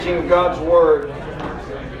Of God's Word.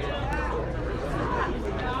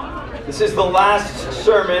 This is the last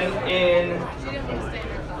sermon in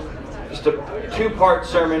just a two-part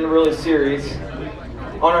sermon, really, series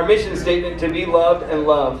on our mission statement to be loved and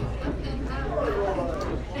love.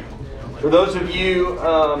 For those of you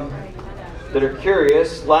that are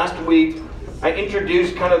curious, last week I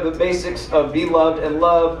introduced kind of the basics of be loved and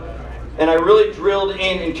love. And I really drilled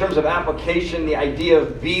in terms of application, the idea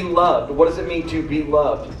of be loved. What does it mean to be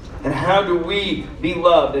loved? And how do we be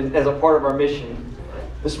loved as a part of our mission?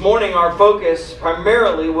 This morning, our focus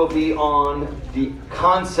primarily will be on the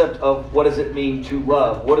concept of what does it mean to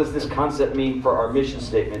love? What does this concept mean for our mission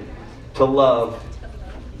statement, to love?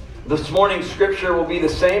 This morning's scripture will be the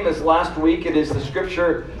same as last week. It is the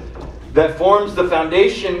scripture that forms the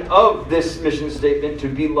foundation of this mission statement, to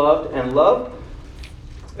be loved and love.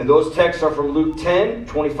 And those texts are from Luke 10,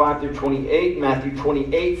 25 through 28, Matthew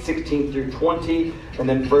 28, 16 through 20, and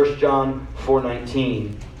then 1 John 4,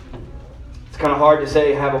 19. It's kind of hard to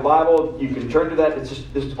say, have a Bible. You can turn to that.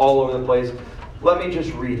 It's all over the place. Let me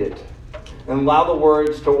just read it and allow the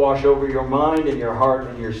words to wash over your mind and your heart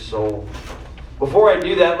and your soul. Before I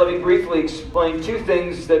do that, let me briefly explain two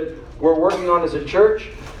things that we're working on as a church.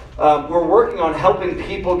 We're working on helping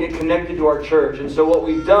people get connected to our church. And so what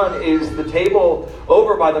we've done is the table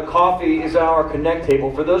over by the coffee is our Connect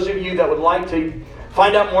table. For those of you that would like to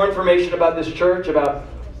find out more information about this church, about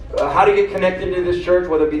how to get connected to this church,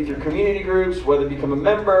 whether it be through community groups, whether it become a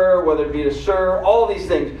member, whether it be to serve, all of these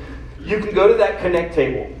things, you can go to that Connect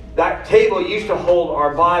table. That table used to hold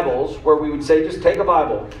our Bibles, where we would say, just take a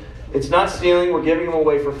Bible. It's not stealing, we're giving them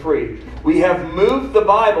away for free. We have moved the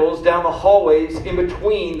Bibles down the hallways in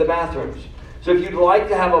between the bathrooms. So if you'd like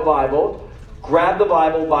to have a Bible, grab the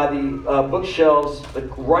Bible by the bookshelves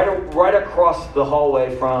right across the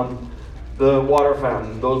hallway from the water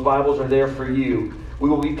fountain. Those Bibles are there for you. We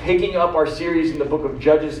will be picking up our series in the book of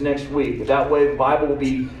Judges next week. That way the Bible will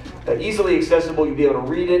be easily accessible. You'll be able to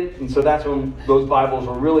read it. And so that's when those Bibles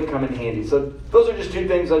will really come in handy. So those are just two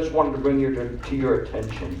things I just wanted to bring to your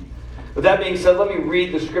attention. With that being said, let me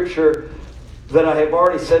read the scripture that I have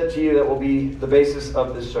already said to you that will be the basis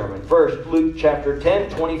of this sermon. First, Luke chapter 10,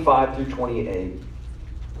 25 through 28.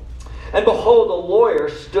 And behold, a lawyer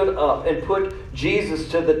stood up and put Jesus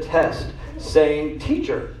to the test, saying,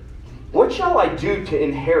 Teacher, what shall I do to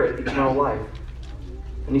inherit eternal life?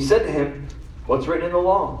 And he said to him, What's written in the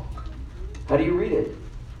law? How do you read it?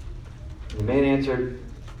 And the man answered,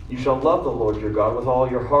 You shall love the Lord your God with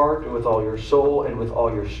all your heart, and with all your soul, and with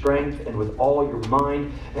all your strength, and with all your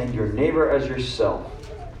mind, and your neighbor as yourself.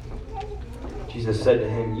 Jesus said to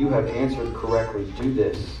him, You have answered correctly. Do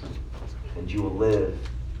this, and you will live.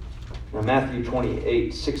 Now Matthew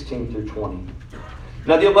 28, 16 through 20.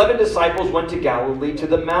 Now the 11 disciples went to Galilee, to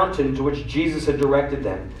the mountain to which Jesus had directed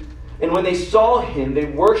them. And when they saw him, they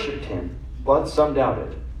worshipped him, but some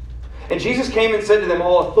doubted. And Jesus came and said to them,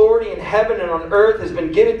 All authority in heaven and on earth has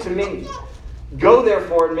been given to me. Go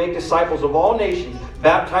therefore and make disciples of all nations,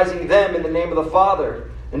 baptizing them in the name of the Father,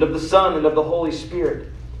 and of the Son, and of the Holy Spirit,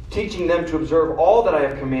 teaching them to observe all that I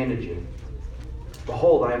have commanded you.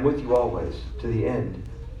 Behold, I am with you always, to the end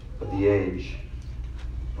of the age.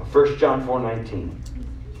 Now, 1 John 4:19.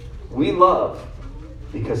 We love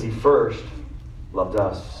because he first loved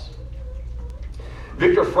us.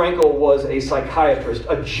 Viktor Frankl was a psychiatrist,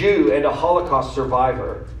 a Jew, and a Holocaust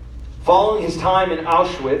survivor. Following his time in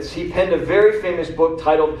Auschwitz, he penned a very famous book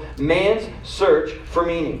titled Man's Search for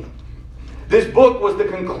Meaning. This book was the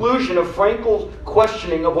conclusion of Frankl's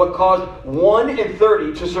questioning of what caused 1 in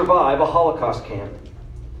 30 to survive a Holocaust camp.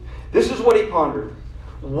 This is what he pondered.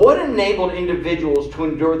 What enabled individuals to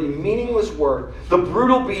endure the meaningless work, the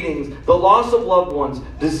brutal beatings, the loss of loved ones,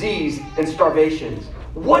 disease, and starvations?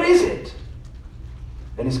 What is it?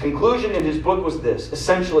 And his conclusion in his book was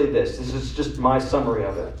essentially this. This is just my summary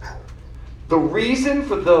of it. The reason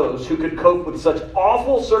for those who could cope with such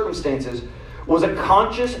awful circumstances was a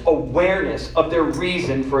conscious awareness of their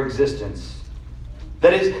reason for existence.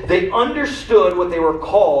 That is, they understood what they were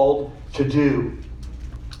called to do.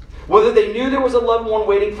 Whether they knew there was a loved one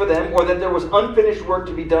waiting for them or that there was unfinished work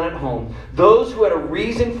to be done at home, those who had a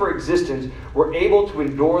reason for existence were able to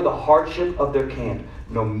endure the hardship of their camp,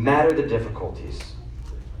 no matter the difficulties.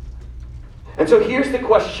 And so here's the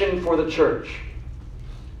question for the church.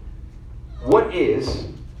 What is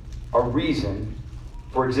a reason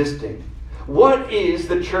for existing? What is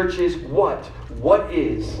the church's what? What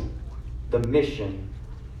is the mission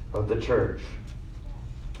of the church?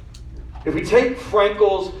 If we take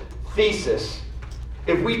Frankl's thesis,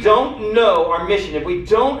 if we don't know our mission, if we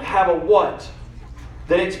don't have a what,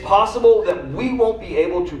 that it's possible that we won't be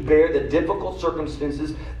able to bear the difficult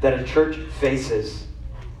circumstances that a church faces.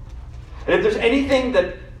 And if there's anything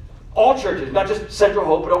that all churches, not just Central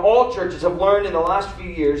Hope, but all churches have learned in the last few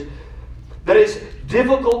years, that is,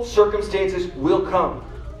 difficult circumstances will come.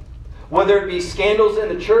 Whether it be scandals in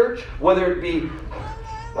the church, whether it be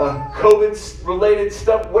COVID-related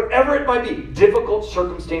stuff, whatever it might be, difficult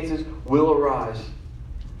circumstances will arise.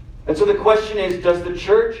 And so the question is, does the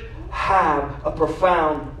church have a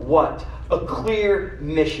profound what? A clear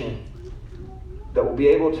mission that will be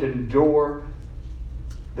able to endure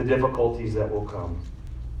the difficulties that will come.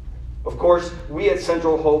 Of course, we at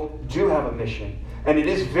Central Hope do have a mission, and it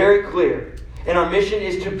is very clear. And our mission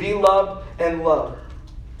is to be loved and loved.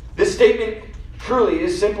 This statement truly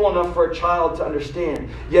is simple enough for a child to understand,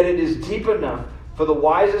 yet it is deep enough for the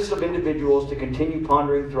wisest of individuals to continue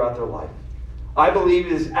pondering throughout their life. I believe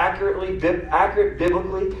it is accurate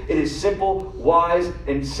biblically. It is simple, wise,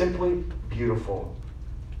 and simply beautiful.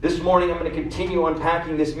 This morning I'm going to continue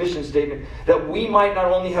unpacking this mission statement that we might not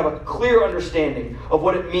only have a clear understanding of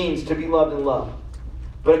what it means to be loved and loved,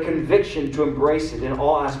 but a conviction to embrace it in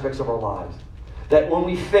all aspects of our lives. That when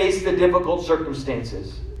we face the difficult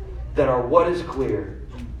circumstances, that are what is clear,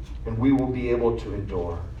 and we will be able to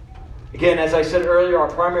endure. Again, as I said earlier, our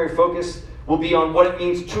primary focus will be on what it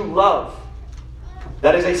means to love.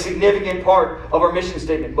 That is a significant part of our mission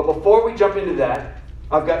statement. But before we jump into that,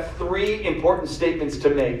 I've got 3 important statements to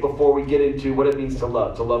make before we get into what it means to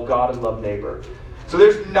love God and love neighbor. So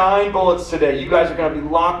there's 9 bullets today. You guys are going to be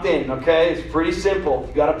locked in, okay? It's pretty simple. If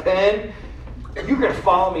you got a pen, you're going to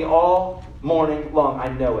follow me all morning long. I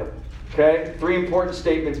know it. Okay? 3 important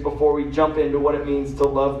statements before we jump into what it means to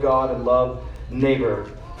love God and love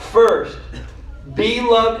neighbor. First, be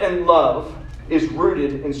loved and love is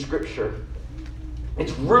rooted in Scripture.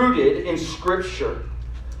 It's rooted in Scripture.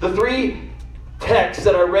 The 3 texts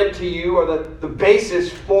that I read to you are the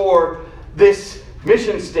basis for this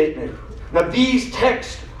mission statement. Now, these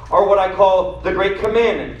texts are what I call the Great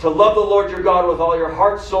Commandment, to love the Lord your God with all your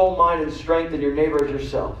heart, soul, mind, and strength, and your neighbor as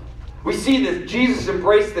yourself. We see that Jesus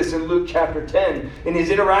embraced this in Luke chapter 10 in his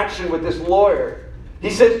interaction with this lawyer. He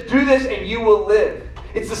says, do this and you will live.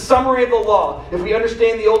 It's the summary of the law. If we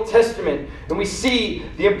understand the Old Testament and we see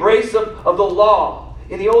the embrace of the law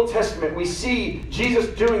in the Old Testament, we see Jesus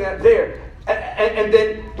doing that there. And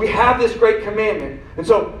then we have this great commandment. And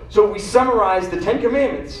so we summarize the 10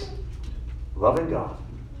 commandments. Loving God,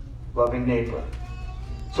 loving neighbor.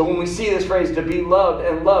 So when we see this phrase, to be loved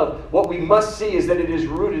and loved, what we must see is that it is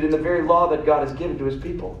rooted in the very law that God has given to his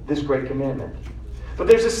people, this great commandment. But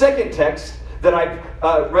there's a second text that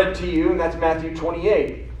I've read to you, and that's Matthew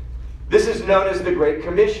 28. This is known as the Great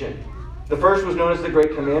Commission. The first was known as the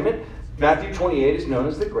Great Commandment. Matthew 28 is known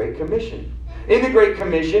as the Great Commission. In the Great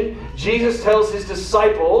Commission, Jesus tells his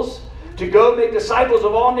disciples to go make disciples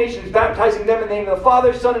of all nations, baptizing them in the name of the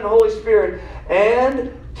Father, Son, and Holy Spirit,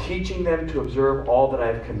 and teaching them to observe all that I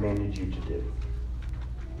have commanded you to do.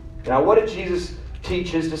 Now, what did Jesus teach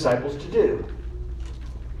his disciples to do?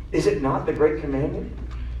 Is it not the Great Commandment?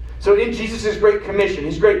 So in Jesus' Great Commission,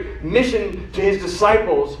 his great mission to his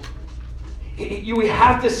disciples, we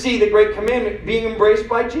have to see the Great Commandment being embraced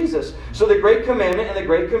by Jesus. So the Great Commandment and the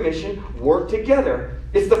Great Commission work together.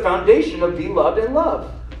 It's the foundation of be loved and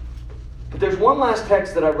love. But there's one last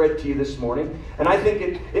text that I read to you this morning, and I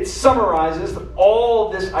think it summarizes all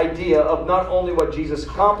this idea of not only what Jesus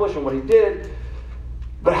accomplished and what he did,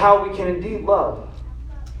 but how we can indeed love.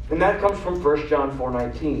 And that comes from 1 John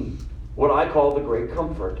 4:19, what I call the great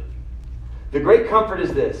comfort. The great comfort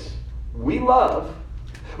is this: we love.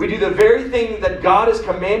 We do the very thing that God has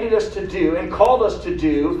commanded us to do and called us to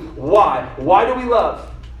do. Why? Why do we love?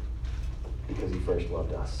 Because he first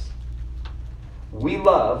loved us. We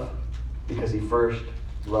love because he first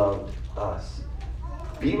loved us.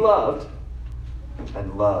 Be loved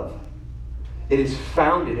and love. It is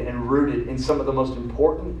founded and rooted in some of the most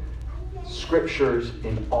important scriptures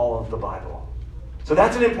in all of the Bible. So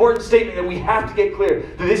that's an important statement that we have to get clear.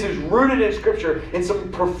 That this is rooted in Scripture, in some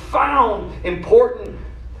profound, important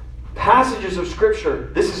passages of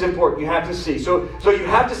Scripture. This is important. You have to see. So you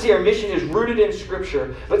have to see our mission is rooted in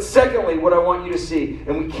Scripture. But secondly, what I want you to see,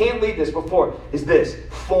 and we can't leave this before, is this: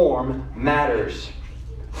 form matters.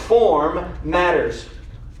 Form matters.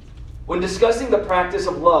 When discussing the practice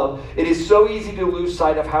of love, it is so easy to lose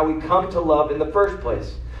sight of how we come to love in the first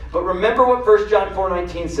place. But remember what 1 John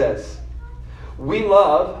 4:19 says. We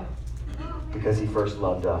love because he first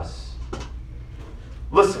loved us.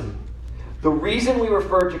 Listen. The reason we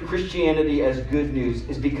refer to Christianity as good news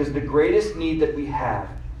is because the greatest need that we have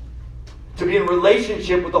to be in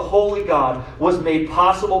relationship with the Holy God was made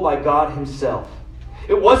possible by God himself.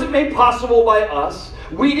 It wasn't made possible by us.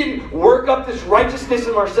 We didn't work up this righteousness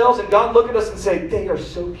in ourselves, and God looked at us and said, they are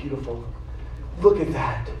so beautiful. Look at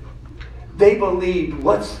that. They believed.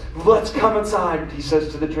 Let's come inside, he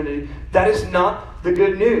says to the Trinity. That is not the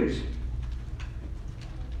good news.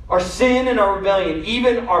 Our sin and our rebellion,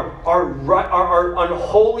 even our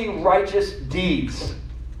unholy righteous deeds,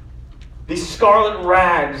 these scarlet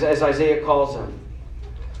rags, as Isaiah calls them,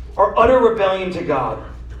 are utter rebellion to God.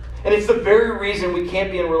 And it's the very reason we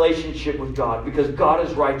can't be in relationship with God, because God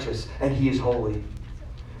is righteous and he is holy.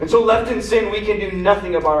 And so left in sin, we can do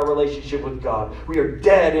nothing about our relationship with God. We are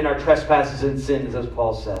dead in our trespasses and sins, as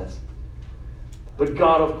Paul says. But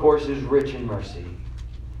God, of course, is rich in mercy.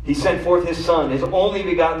 He sent forth his Son, his only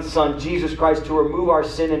begotten Son, Jesus Christ, to remove our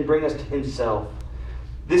sin and bring us to himself.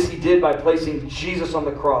 This he did by placing Jesus on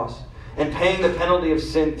the cross and paying the penalty of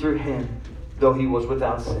sin through him, though he was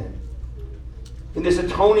without sin. In this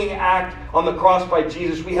atoning act on the cross by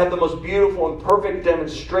Jesus, we have the most beautiful and perfect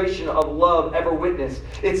demonstration of love ever witnessed.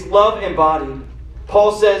 It's love embodied.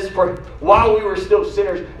 Paul says, for while we were still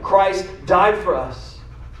sinners, Christ died for us.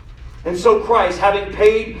 And so Christ, having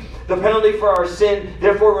paid the penalty for our sin,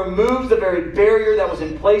 therefore removes the very barrier that was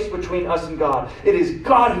in place between us and God. It is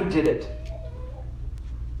God who did it.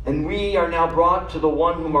 And we are now brought to the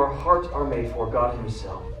one whom our hearts are made for, God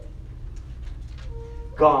himself.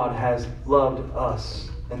 God has loved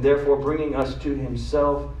us, and therefore bringing us to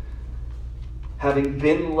himself, having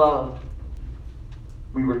been loved,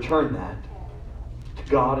 we return that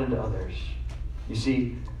to God and to others. You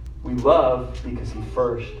see, we love because he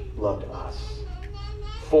first loved us.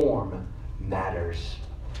 Form matters.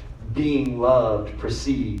 Being loved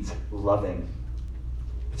precedes loving.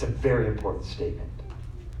 It's a very important statement.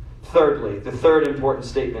 Thirdly, the third important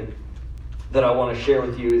statement that I want to share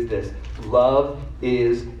with you is this. Love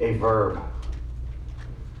is a verb.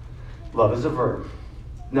 Love is a verb.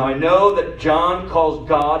 Now I know that John calls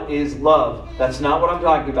God is love. That's not what I'm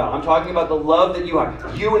talking about. I'm talking about the love that you are.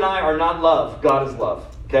 You and I are not love. God is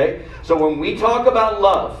love. Okay? So when we talk about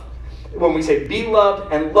love, when we say be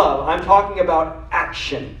loved and love, I'm talking about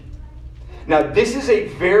action. Now this is a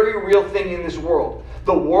very real thing in this world.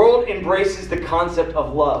 The world embraces the concept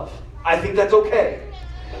of love. I think that's okay.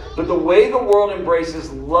 But the way the world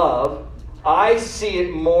embraces love, I see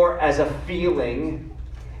it more as a feeling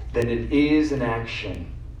than it is an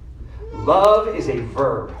action. Love is a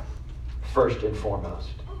verb, first and foremost.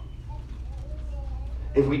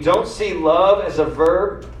 If we don't see love as a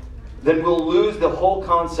verb, then we'll lose the whole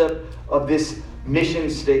concept of this mission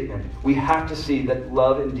statement. We have to see that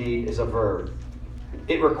love indeed is a verb.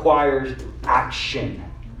 It requires action.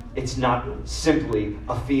 It's not simply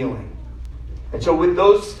a feeling. And so with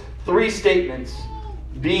those three statements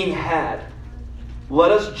being had,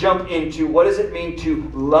 let us jump into what does it mean to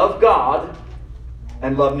love God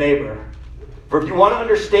and love neighbor. For if you want to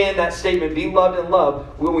understand that statement, be loved and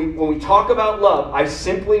love, when we talk about love, I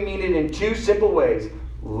simply mean it in two simple ways.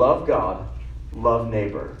 Love God, love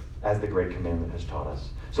neighbor, as the Great Commandment has taught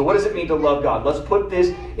us. So what does it mean to love God? Let's put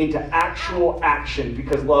this into actual action,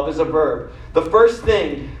 because love is a verb. The first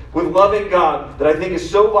thing with loving God that I think is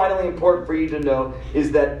so vitally important for you to know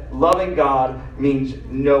is that loving God means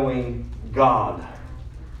knowing God.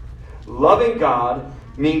 Loving God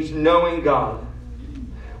means knowing God.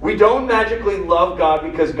 We don't magically love God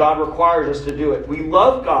because God requires us to do it. We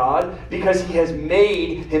love God because he has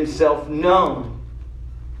made himself known.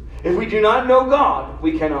 If we do not know God,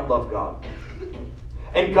 we cannot love God.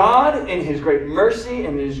 And God, in his great mercy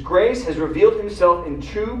and his grace, has revealed himself in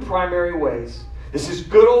two primary ways. This is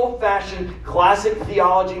good old-fashioned classic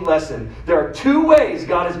theology lesson. There are two ways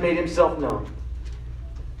God has made himself known.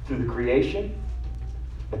 Through the creation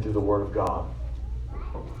and through the Word of God.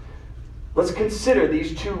 Let's consider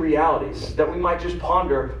these two realities that we might just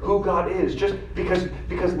ponder who God is, just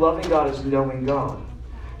because loving God is knowing God.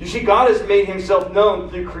 You see, God has made himself known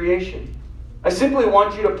through creation. I simply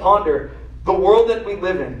want you to ponder the world that we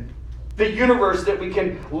live in, the universe that we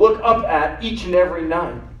can look up at each and every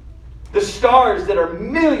night, the stars that are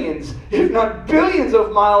millions, if not billions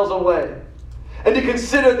of miles away, and to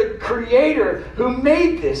consider the Creator who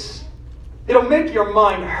made this. It'll make your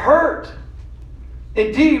mind hurt.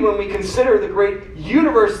 Indeed, when we consider the great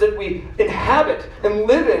universe that we inhabit and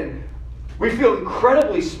live in, we feel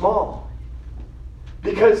incredibly small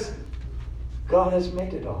because God has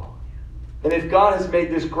made it all. And if God has made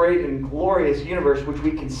this great and glorious universe, which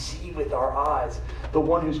we can see with our eyes, the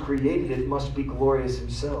one who's created it must be glorious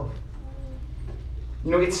himself.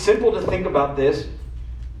 You know, it's simple to think about this,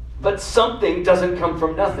 but something doesn't come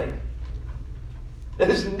from nothing. That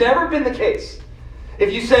has never been the case.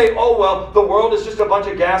 If you say, oh, well, the world is just a bunch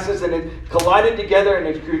of gases and it collided together and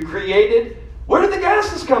it's created, where did the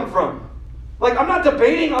gases come from? Like, I'm not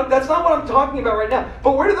debating, that's not what I'm talking about right now.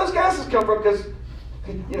 But where did those gases come from? Because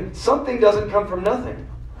something doesn't come from nothing.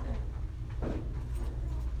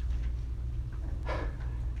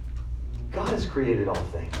 God has created all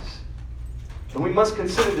things. And we must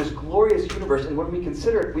consider this glorious universe. And when we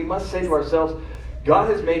consider it, we must say to ourselves, God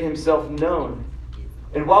has made himself known.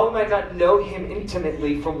 And while we might not know him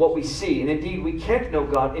intimately from what we see, and indeed we can't know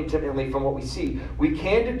God intimately from what we see, we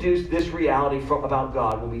can deduce this reality about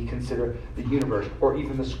God when we consider the universe or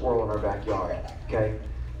even the squirrel in our backyard. Okay?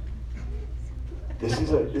 This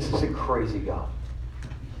is a crazy God.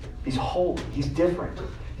 He's holy. He's different.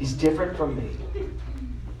 He's different from me.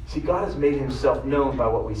 See, God has made himself known by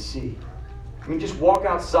what we see. I mean, just walk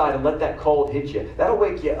outside and let that cold hit you. That'll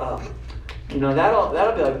wake you up.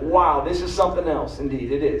 That'll be like, wow, this is something else.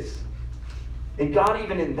 Indeed, it is. And God,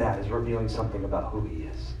 even in that, is revealing something about who he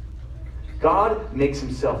is. God makes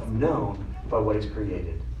himself known by what he's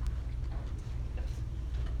created.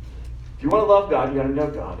 If you want to love God, you got to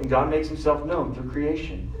know God. And God makes himself known through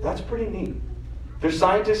creation. That's pretty neat. There's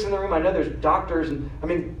scientists in the room. I know there's doctors. And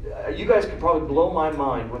you guys could probably blow my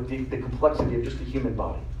mind with the complexity of just the human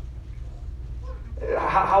body.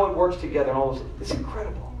 How it works together and all this. It's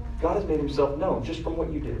incredible. God has made himself known just from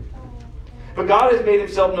what you do. But God has made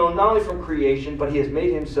himself known not only from creation, but he has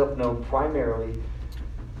made himself known primarily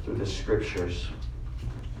through the scriptures.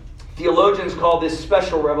 Theologians call this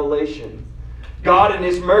special revelation. God in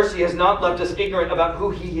his mercy has not left us ignorant about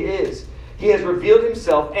who he is. He has revealed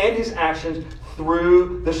himself and his actions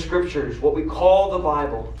through the scriptures, what we call the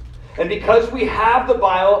Bible. And because we have the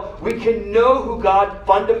Bible, we can know who God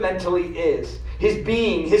fundamentally is. His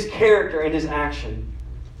being, his character, and his action.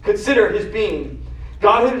 Consider his being.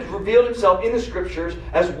 God has revealed himself in the scriptures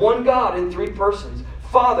as one God in three persons,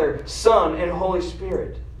 Father, Son, and Holy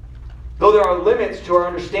Spirit. Though there are limits to our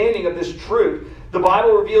understanding of this truth, the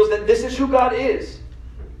Bible reveals that this is who God is.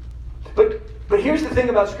 But here's the thing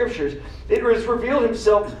about scriptures. It has revealed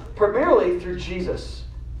himself primarily through Jesus.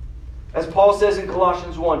 As Paul says in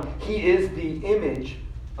Colossians 1, he is the image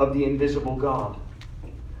of the invisible God.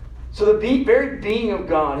 So the very being of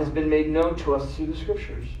God has been made known to us through the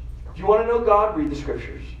scriptures. If you want to know God, read the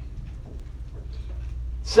scriptures.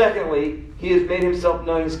 Secondly, he has made himself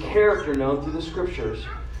known, his character known through the scriptures.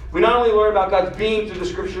 We not only learn about God's being through the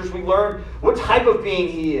scriptures, we learn what type of being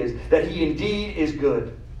he is, that he indeed is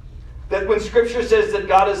good. That when scripture says that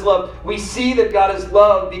God is love, we see that God is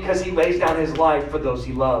love because he lays down his life for those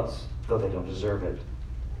he loves, though they don't deserve it.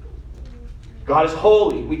 God is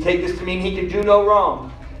holy. We take this to mean he can do no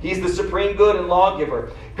wrong. He's the supreme good and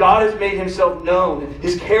lawgiver. God has made himself known,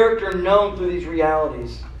 his character known through these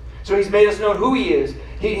realities. So he's made us know who he is.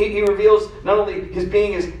 He reveals not only his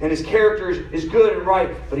being and his character is good and right,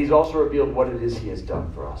 but he's also revealed what it is he has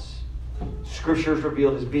done for us. Scripture has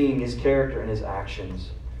revealed his being, his character, and his actions.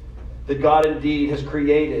 That God indeed has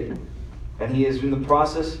created, and he is in the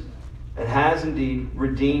process and has indeed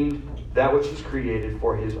redeemed that which was created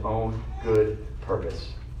for his own good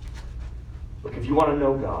purpose. Look, if you want to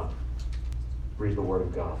know God, read the Word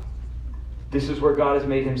of God. This is where God has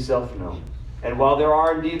made himself known. And while there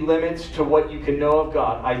are indeed limits to what you can know of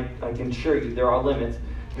God, I can assure you there are limits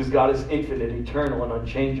because God is infinite, eternal, and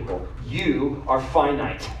unchangeable. You are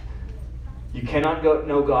finite. You cannot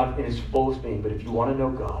know God in his fullest being, but if you want to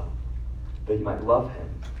know God, that you might love him,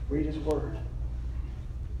 read his Word.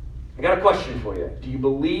 I got a question for you. Do you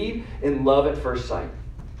believe in love at first sight?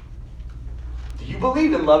 Do you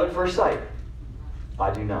believe in love at first sight? I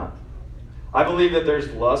do not. I believe that there's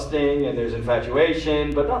lusting and there's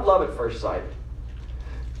infatuation, but not love at first sight.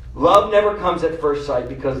 Love never comes at first sight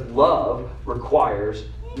because love requires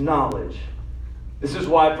knowledge. This is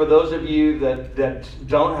why for those of you that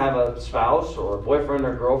don't have a spouse or a boyfriend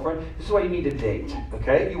or girlfriend, this is why you need to date.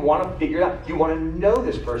 Okay? You want to figure it out. You want to know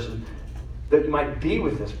this person, that you might be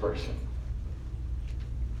with this person.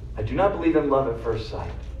 I do not believe in love at first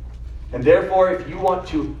sight. And therefore, if you want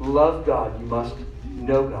to love God, you must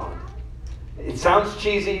know God. It sounds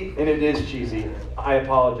cheesy, and it is cheesy. I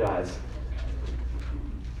apologize.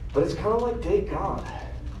 But it's kind of like date God.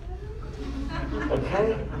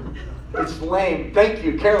 Okay? It's lame. Thank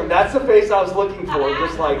you, Carolyn. That's the face I was looking for.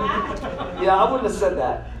 Just like, yeah, I wouldn't have said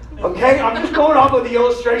that. Okay? I'm just going off of the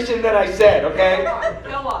illustration that I said, okay?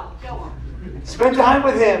 Go on. Spend time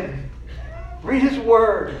with him. Read his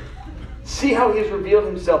Word. See how he has revealed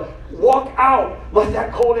himself. Walk out. Let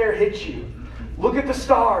that cold air hit you. Look at the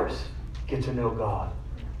stars. Get to know God.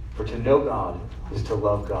 For to know God is to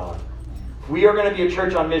love God. If we are going to be a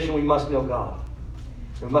church on mission, we must know God.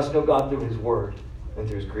 We must know God through his Word. and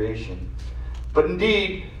through His creation. But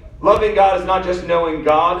indeed, loving God is not just knowing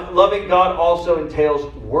God. Loving God also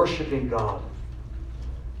entails worshiping God.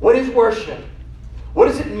 What is worship? What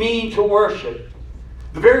does it mean to worship?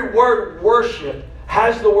 The very word worship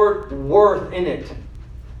has the word worth in it.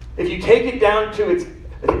 If you take it down to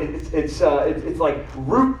it's like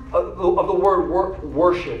root of the word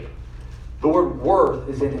worship, the word worth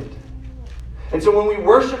is in it. And so when we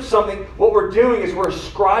worship something, what we're doing is we're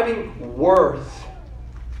ascribing worth.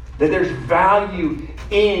 That there's value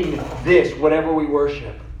in this, whatever we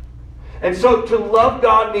worship. And so to love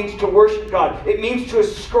God means to worship God. It means to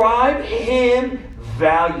ascribe Him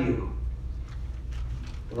value.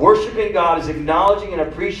 Worshiping God is acknowledging and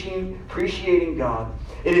appreciating God.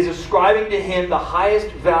 It is ascribing to Him the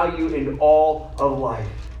highest value in all of life.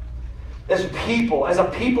 As a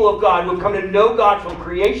people of God who have come to know God from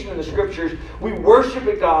creation in the Scriptures, we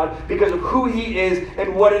worship God because of who He is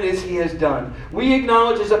and what it is He has done. We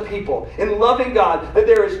acknowledge as a people, in loving God, that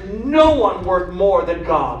there is no one worth more than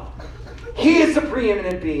God. He is the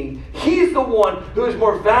preeminent being. He is the one who is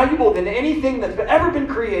more valuable than anything that's ever been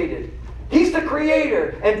created. He's the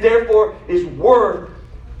Creator and therefore is worth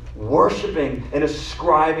worshiping and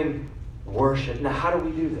ascribing worship. Now, how do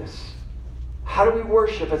we do this? How do we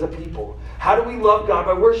worship as a people? How do we love God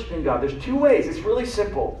by worshiping God? There's two ways. It's really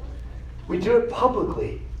simple. We do it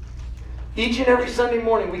publicly. Each and every Sunday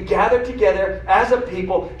morning, we gather together as a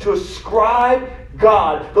people to ascribe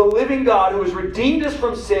God, the living God who has redeemed us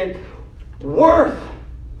from sin, worth.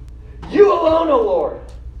 You alone, O Lord,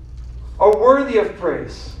 are worthy of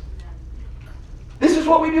praise. This is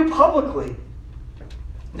what we do publicly.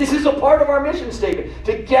 This is a part of our mission statement,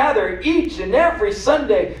 to gather each and every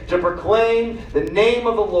Sunday to proclaim the name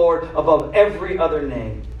of the Lord above every other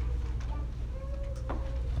name.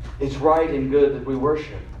 It's right and good that we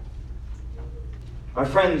worship. My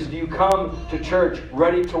friends, do you come to church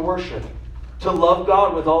ready to worship? To love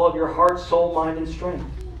God with all of your heart, soul, mind, and strength?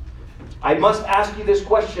 I must ask you this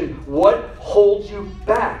question. What holds you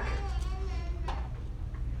back?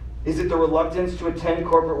 Is it the reluctance to attend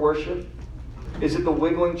corporate worship? Is it the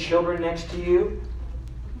wiggling children next to you?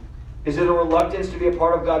 Is it a reluctance to be a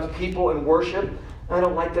part of God's people and worship? I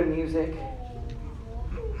don't like the music.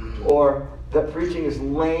 Or that preaching is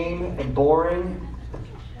lame and boring.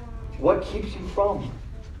 What keeps you from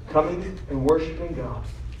coming and worshiping God?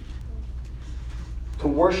 To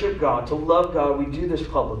worship God, to love God, we do this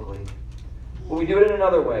publicly. But we do it in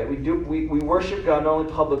another way. We worship God not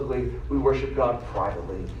only publicly, we worship God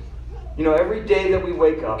privately. You know, every day that we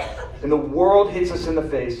wake up and the world hits us in the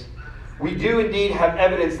face, we do indeed have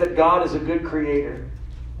evidence that God is a good creator.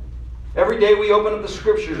 Every day we open up the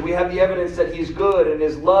Scriptures, we have the evidence that He's good and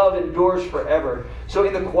His love endures forever. So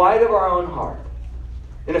in the quiet of our own heart,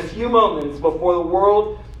 in a few moments before the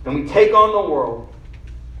world, and we take on the world,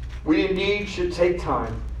 we indeed should take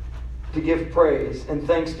time to give praise and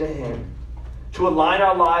thanks to Him, to align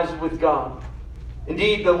our lives with God.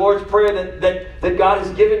 Indeed, the Lord's Prayer that God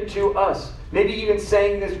has given to us, maybe even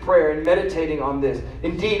saying this prayer and meditating on this,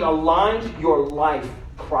 indeed aligns your life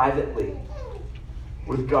privately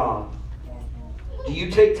with God. Do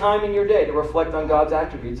you take time in your day to reflect on God's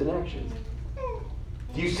attributes and actions?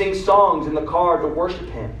 Do you sing songs in the car to worship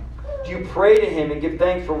Him? Do you pray to Him and give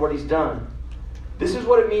thanks for what He's done? This is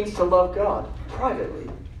what it means to love God privately.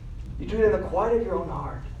 You do it in the quiet of your own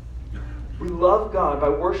heart. We love God by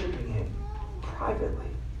worshiping Him privately.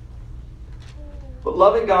 But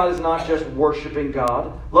loving God is not just worshiping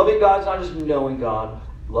God. Loving God is not just knowing God.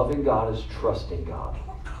 Loving God is trusting God.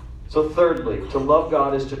 So thirdly, to love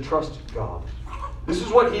God is to trust God. This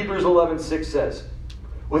is what Hebrews 11:6 says.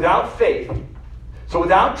 Without faith, so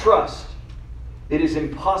without trust, it is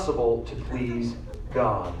impossible to please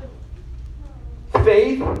God.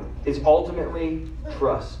 Faith is ultimately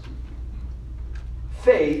trust.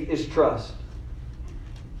 Faith is trust.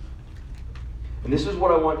 And this is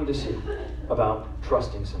what I want you to see about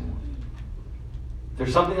trusting someone. If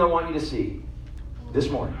there's something I want you to see this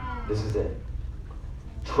morning, this is it.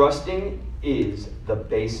 Trusting is the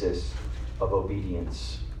basis of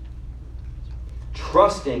obedience.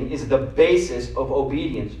 Trusting is the basis of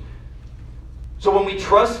obedience. So when we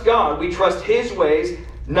trust God, we trust His ways,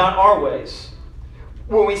 not our ways.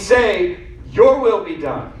 When we say, your will be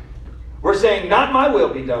done, we're saying, not my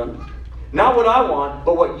will be done. Not what I want,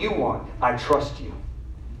 but what you want. I trust you.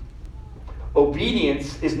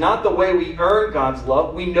 Obedience is not the way we earn God's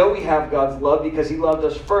love. We know we have God's love because He loved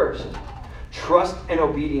us first. Trust and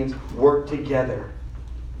obedience work together.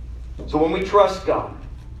 So when we trust God,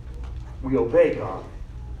 we obey God.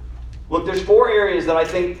 Look, there's 4 areas that I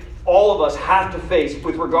think all of us have to face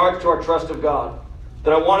with regards to our trust of God.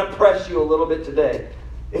 that I want to press you a little bit today.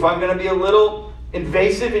 If I'm going to be a little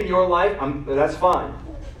invasive in your life, that's fine.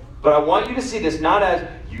 But I want you to see this not as,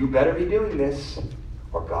 you better be doing this,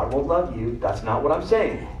 or God won't love you. That's not what I'm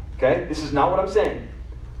saying. Okay? This is not what I'm saying.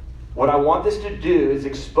 What I want this to do is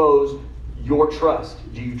expose your trust.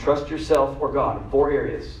 Do you trust yourself or God? In 4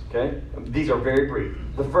 areas. Okay? These are very brief.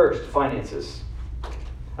 The first, finances.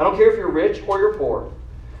 I don't care if you're rich or you're poor.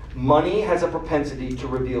 Money has a propensity to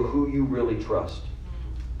reveal who you really trust.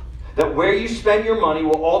 That where you spend your money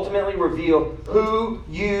will ultimately reveal who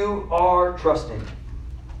you are trusting.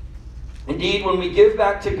 Indeed, when we give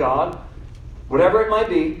back to God, whatever it might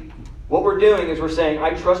be, what we're doing is we're saying,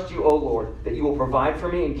 I trust you, O Lord, that you will provide for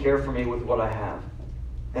me and care for me with what I have.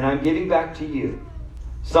 And I'm giving back to you.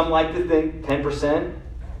 Some like to think 10%.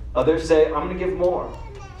 Others say, I'm going to give more.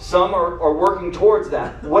 Some are working towards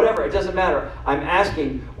that. Whatever, it doesn't matter. I'm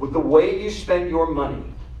asking, with the way you spend your money,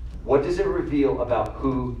 what does it reveal about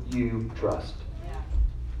who you trust?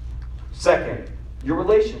 Second, your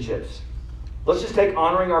relationships. Let's just take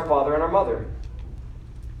honoring our father and our mother.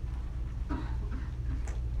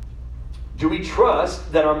 Do we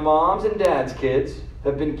trust that our moms and dads' kids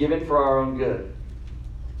have been given for our own good?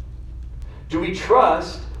 Do we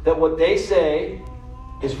trust that what they say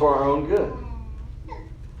is for our own good?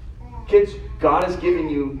 Kids, God has given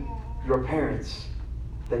you your parents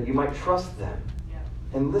that you might trust them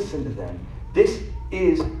and listen to them. This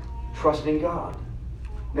is trusting God.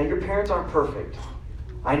 Now, your parents aren't perfect.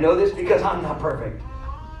 I know this because I'm not perfect.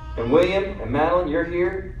 And William and Madeline, you're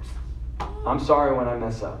here. I'm sorry when I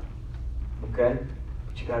mess up. Okay?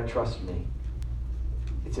 But you got to trust me.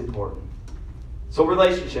 It's important. So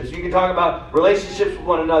relationships. You can talk about relationships with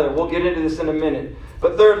one another. We'll get into this in a minute.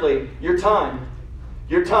 But thirdly, your time.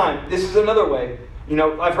 Your time. This is another way. You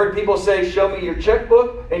know, I've heard people say, show me your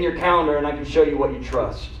checkbook and your calendar and I can show you what you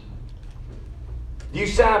trust. Do you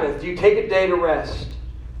Sabbath? Do you take a day to rest?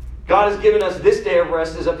 God has given us this day of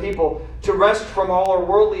rest as a people to rest from all our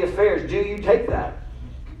worldly affairs. Do you take that?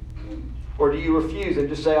 Or do you refuse and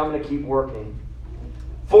just say, I'm going to keep working?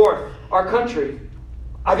 Fourth, our country.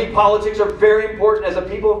 I think politics are very important as a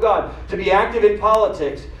people of God, to be active in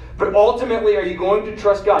politics. But ultimately, are you going to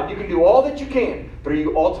trust God? You can do all that you can, but are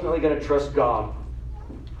you ultimately going to trust God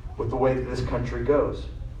with the way that this country goes?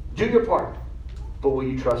 Do your part, but will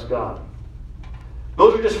you trust God?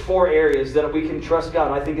 Those are just 4 areas that we can trust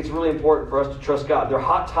God. I think it's really important for us to trust God. They're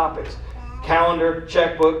hot topics. Calendar,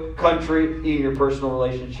 checkbook, country, even your personal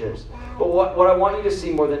relationships. But what I want you to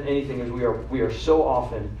see more than anything is we are so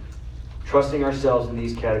often trusting ourselves in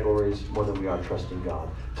these categories more than we are trusting God.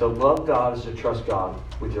 To love God is to trust God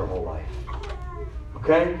with your whole life.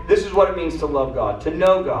 Okay? This is what it means to love God, to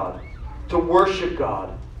know God, to worship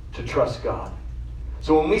God, to trust God.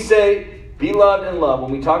 So when we say be loved and love,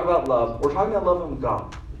 when we talk about love, we're talking about love of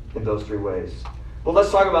God in those 3 ways. But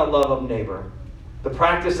let's talk about love of neighbor. The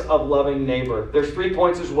practice of loving neighbor. There's 3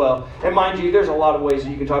 points as well. And mind you, there's a lot of ways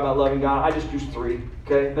that you can talk about loving God. I just used 3.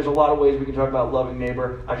 Okay? There's a lot of ways we can talk about loving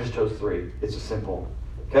neighbor. I just chose 3. It's just simple.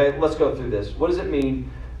 Okay? Let's go through this. What does it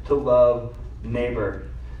mean to love neighbor?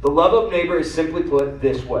 The love of neighbor is simply put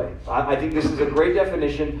this way. I think this is a great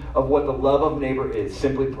definition of what the love of neighbor is,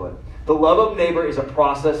 simply put. The love of neighbor is a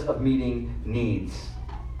process of meeting needs.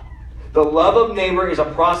 The love of neighbor is a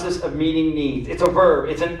process of meeting needs. It's a verb.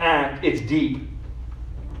 It's an act. It's deep.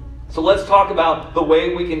 So let's talk about the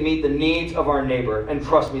way we can meet the needs of our neighbor. And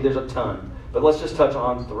trust me, there's a ton. But let's just touch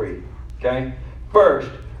on 3. Okay? First,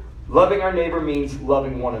 loving our neighbor means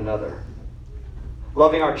loving one another.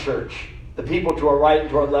 Loving our church. The people to our right and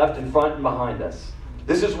to our left, in front and behind us.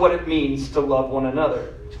 This is what it means to love one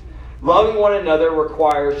another. Loving one another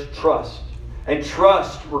requires trust. And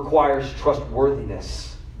trust requires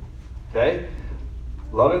trustworthiness. Okay?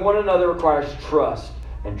 Loving one another requires trust.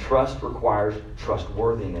 And trust requires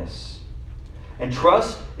trustworthiness. And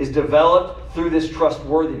trust is developed through this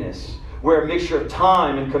trustworthiness, where a mixture of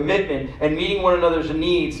time and commitment and meeting one another's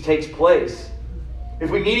needs takes place.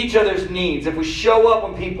 If we meet each other's needs, if we show up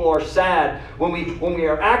when people are sad, when we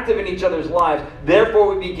are active in each other's lives,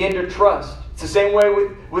 therefore we begin to trust. It's the same way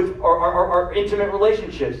with our intimate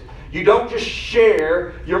relationships. You don't just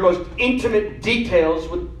share your most intimate details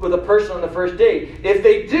with a person on the first date. If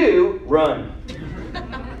they do, run.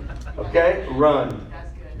 Okay? Run.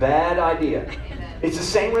 Bad idea. It's the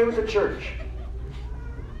same way with the church.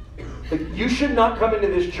 You should not come into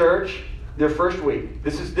this church their first week.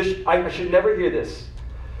 I should never hear this.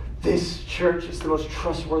 This church is the most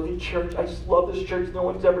trustworthy church. I just love this church. No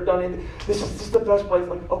one's ever done anything. This is the best place.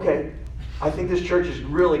 Like, okay, I think this church is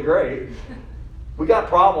really great. We got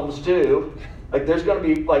problems too. Like, there's going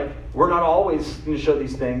to be, we're not always going to show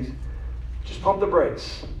these things. just pump the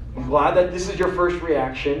brakes. I'm glad that this is your first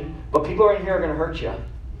reaction, but people in here are going to hurt you.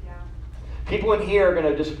 People in here are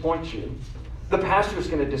going to disappoint you. The pastor is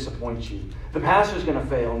going to disappoint you. The pastor is going to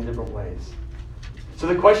fail in different ways. So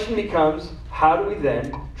the question becomes, how do we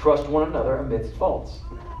then trust one another amidst faults?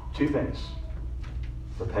 Two things: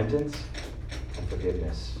 repentance and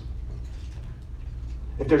forgiveness.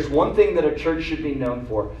 If there's one thing that a church should be known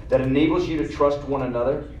for that enables you to trust one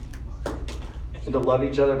another and to love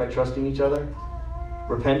each other by trusting each other,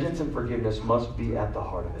 repentance and forgiveness must be at the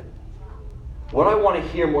heart of it. What I want to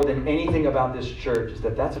hear more than anything about this church is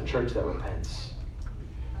that that's a church that repents.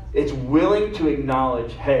 It's willing to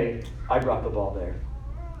acknowledge, hey, I dropped the ball there,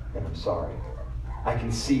 and I'm sorry. I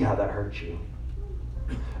can see how that hurt you.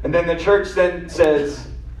 And then the church then says,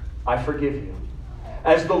 I forgive you.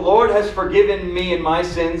 As the Lord has forgiven me in my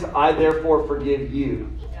sins, I therefore forgive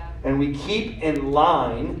you. And we keep in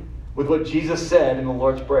line with what Jesus said in the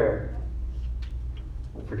Lord's Prayer.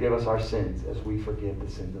 Forgive us our sins as we forgive the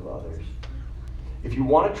sins of others. If you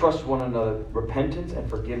want to trust one another, repentance and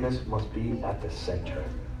forgiveness must be at the center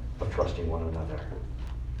of trusting one another.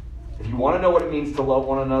 If you want to know what it means to love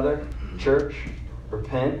one another, church,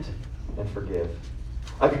 repent and forgive.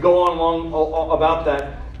 I could go on long about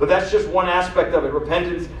that, but that's just one aspect of it,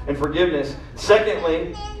 repentance and forgiveness.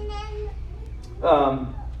 Secondly,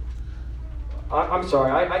 I'm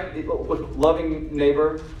sorry, look, loving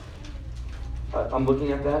neighbor, I'm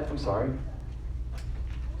looking at that, I'm sorry.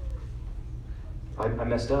 I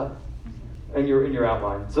messed up. In your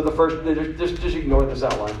outline. So the first, just ignore this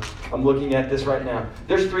outline. I'm looking at this right now.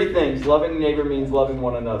 There's three things. Loving neighbor means loving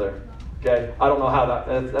one another. Okay? I don't know how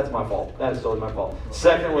that's my fault. That is totally my fault.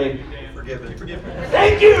 Secondly, forgiven.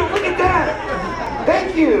 Thank you! Look at that!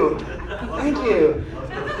 Thank you! Thank you.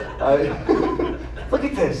 Look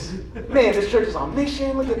at this. Man, this church is on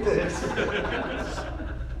mission. Look at this.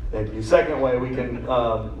 Thank you. Second way we can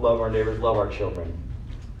love our neighbors, love our children.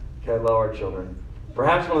 Okay, love our children.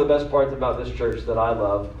 Perhaps one of the best parts about this church that I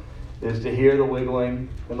love is to hear the wiggling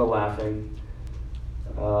and the laughing.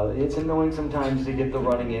 It's annoying sometimes to get the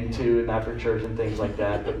running into and after church and things like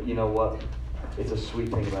that, but you know what? It's a sweet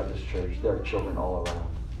thing about this church. There are children all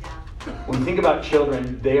around. When you think about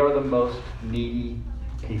children, they are the most needy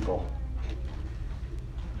people.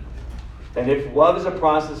 And if love is a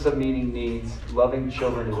process of meeting needs, loving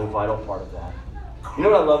children is a vital part of that. You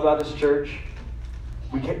know what I love about this church?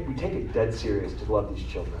 We take it dead serious to love these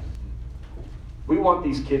children. We want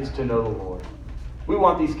these kids to know the Lord. We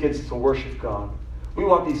want these kids to worship God. We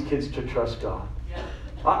want these kids to trust God.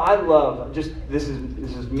 I love, this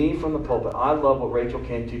is me from the pulpit. I love what Rachel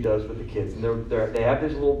Cantu does with the kids. And they have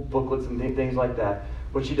these little booklets and things like that.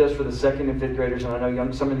 What she does for the second and fifth graders, and I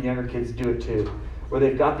know some of the younger kids do it too, where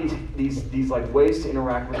they've got these like ways to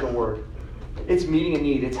interact with the Word. It's meeting a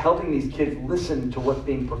need. It's helping these kids listen to what's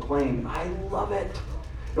being proclaimed. I love it.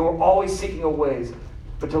 And we're always seeking ways.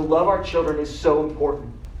 But to love our children is so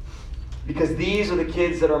important. Because these are the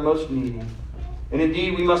kids that are most needy. And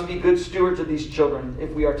indeed, we must be good stewards of these children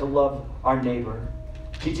if we are to love our neighbor.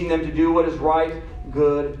 Teaching them to do what is right,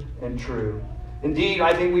 good, and true. Indeed,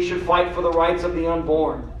 I think we should fight for the rights of the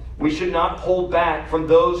unborn. We should not hold back from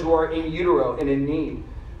those who are in utero and in need.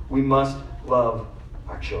 We must love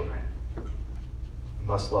our children. We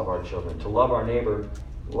must love our children. To love our neighbor,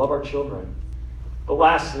 love our children. But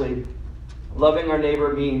lastly, loving our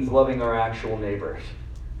neighbor means loving our actual neighbors.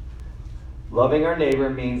 Loving our neighbor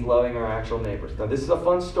means loving our actual neighbors. Now, this is a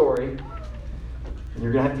fun story, and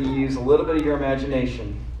you're going to have to use a little bit of your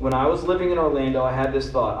imagination. When I was living in Orlando, I had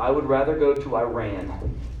this thought. I would rather go to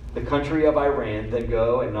Iran, the country of Iran, than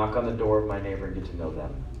go and knock on the door of my neighbor and get to know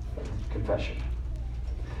them. Confession.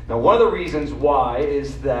 Now, one of the reasons why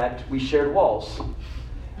is that we shared walls,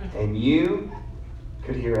 and you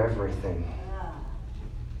could hear everything.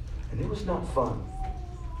 And it was not fun.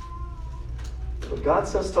 But God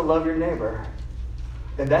says to love your neighbor.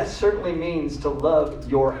 And that certainly means to love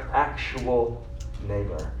your actual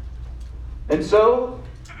neighbor. And so,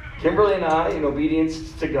 Kimberly and I, in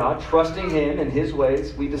obedience to God, trusting Him and His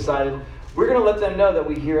ways, we decided we're going to let them know that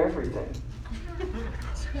we hear everything.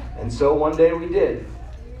 And so one day we did.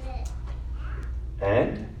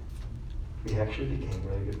 And we actually became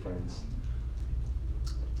really good friends.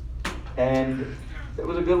 And it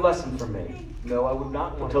was a good lesson for me. No, I would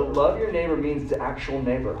not want to love your neighbor means the actual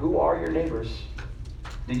neighbor. Who are your neighbors?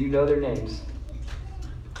 Do you know their names?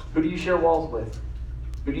 Who do you share walls with?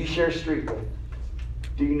 Who do you share a street with?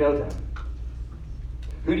 Do you know them?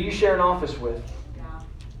 Who do you share an office with?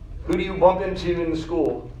 Who do you bump into in the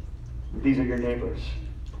school? These are your neighbors.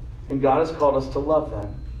 And God has called us to love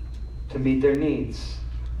them, to meet their needs.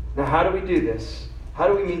 Now, how do we do this? How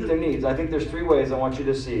do we meet their needs? I think there's 3 ways I want you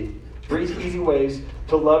to see. 3 easy ways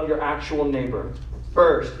to love your actual neighbor.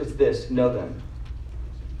 First, it's this: know them.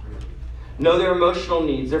 Know their emotional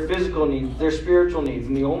needs, their physical needs, their spiritual needs.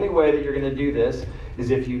 And the only way that you're going to do this is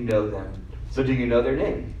if you know them. So do you know their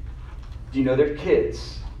name? Do you know their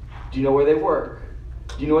kids? Do you know where they work?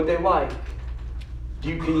 Do you know what they like?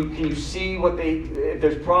 Can you see if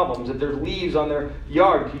there's problems, if there's leaves on their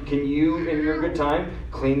yard, can you, in your good time,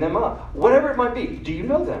 clean them up? Whatever it might be, do you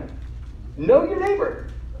know them? Know your neighbor.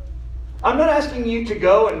 I'm not asking you to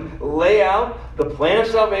go and lay out the plan of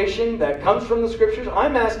salvation that comes from the Scriptures.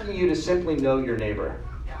 I'm asking you to simply know your neighbor.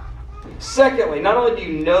 Secondly, not only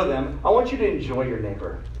do you know them, I want you to enjoy your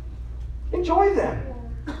neighbor. Enjoy them.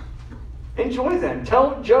 Enjoy them. Tell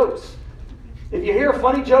them jokes. If you hear a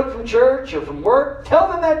funny joke from church or from work, tell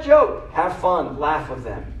them that joke. Have fun. Laugh with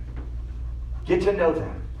them. Get to know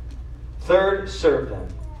them. Third, serve them.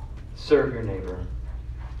 Serve your neighbor.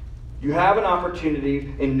 You have an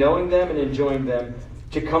opportunity in knowing them and enjoying them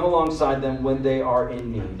to come alongside them when they are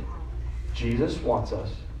in need. Jesus wants us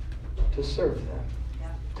to serve them,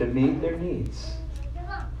 to meet their needs.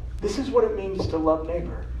 This is what it means to love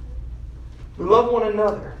neighbor. We love one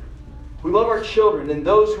another. We love our children and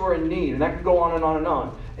those who are in need. And that could go on and on and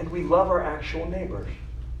on. And we love our actual neighbors.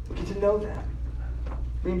 We get to know them.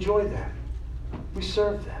 We enjoy them. We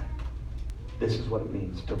serve them. This is what it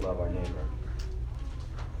means to love our neighbor.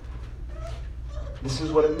 This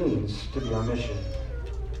is what it means to be on mission.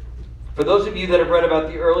 For those of you that have read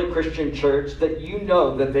about the early Christian church, that you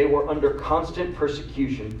know that they were under constant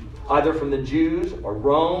persecution, either from the Jews or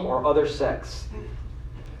Rome or other sects.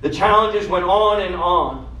 The challenges went on and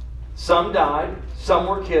on. Some died, some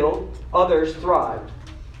were killed, others thrived.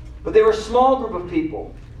 But they were a small group of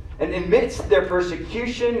people. And amidst their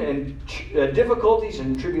persecution and difficulties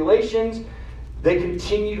and tribulations, they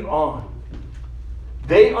continued on.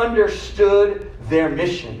 They understood their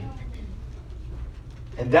mission.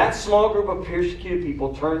 And that small group of persecuted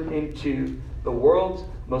people turned into the world's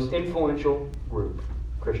most influential group,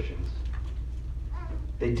 Christians.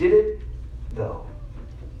 They did it, though,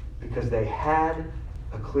 because they had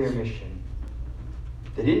a clear mission.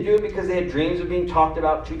 They didn't do it because they had dreams of being talked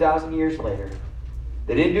about 2,000 years later.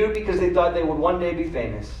 They didn't do it because they thought they would one day be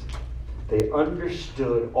famous. They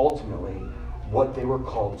understood ultimately what they were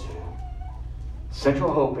called to.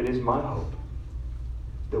 Central Hope, it is my hope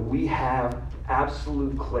that we have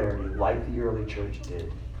absolute clarity like the early church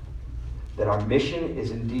did. That our mission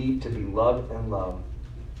is indeed to be loved and loved.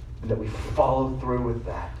 And that we follow through with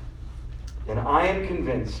that. And I am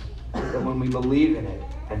convinced that when we believe in it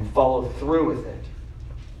and follow through with it,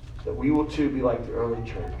 that we will too be like the early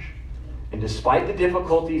church. And despite the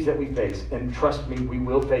difficulties that we face, and trust me, we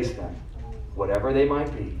will face them, whatever they might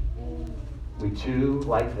be, we too,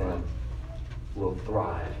 like them, will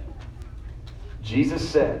thrive. Jesus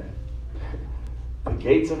said, the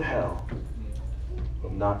gates of hell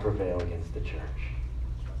will not prevail against the church.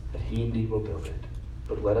 That he indeed will build it.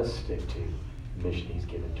 But let us stick to the mission he's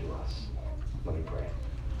given to us. Let me pray.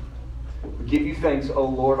 We give you thanks, O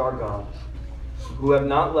Lord our God, you have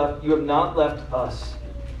not left us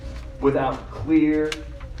without a clear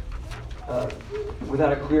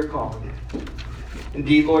calling.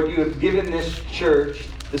 Indeed, Lord, you have given this church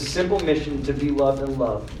the simple mission to be loved and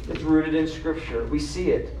loved. It's rooted in Scripture. We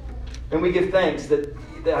see it. And we give thanks that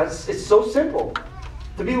it's so simple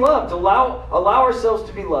to be loved, to allow ourselves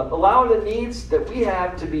to be loved, allow the needs that we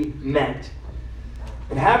have to be met.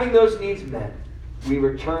 And having those needs met, we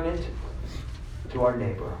return it to our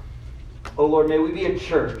neighbor. Oh Lord, may we be a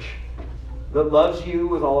church that loves you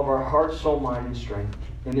with all of our heart, soul, mind, and strength,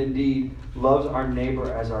 and indeed loves our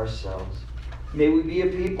neighbor as ourselves. May we be a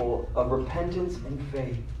people of repentance and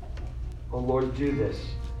faith. Oh Lord, do this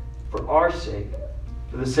for our sake,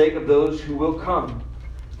 for the sake of those who will come,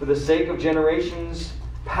 for the sake of generations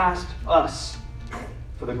past us,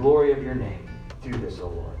 for the glory of your name. Do this, O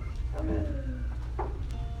Lord. Amen.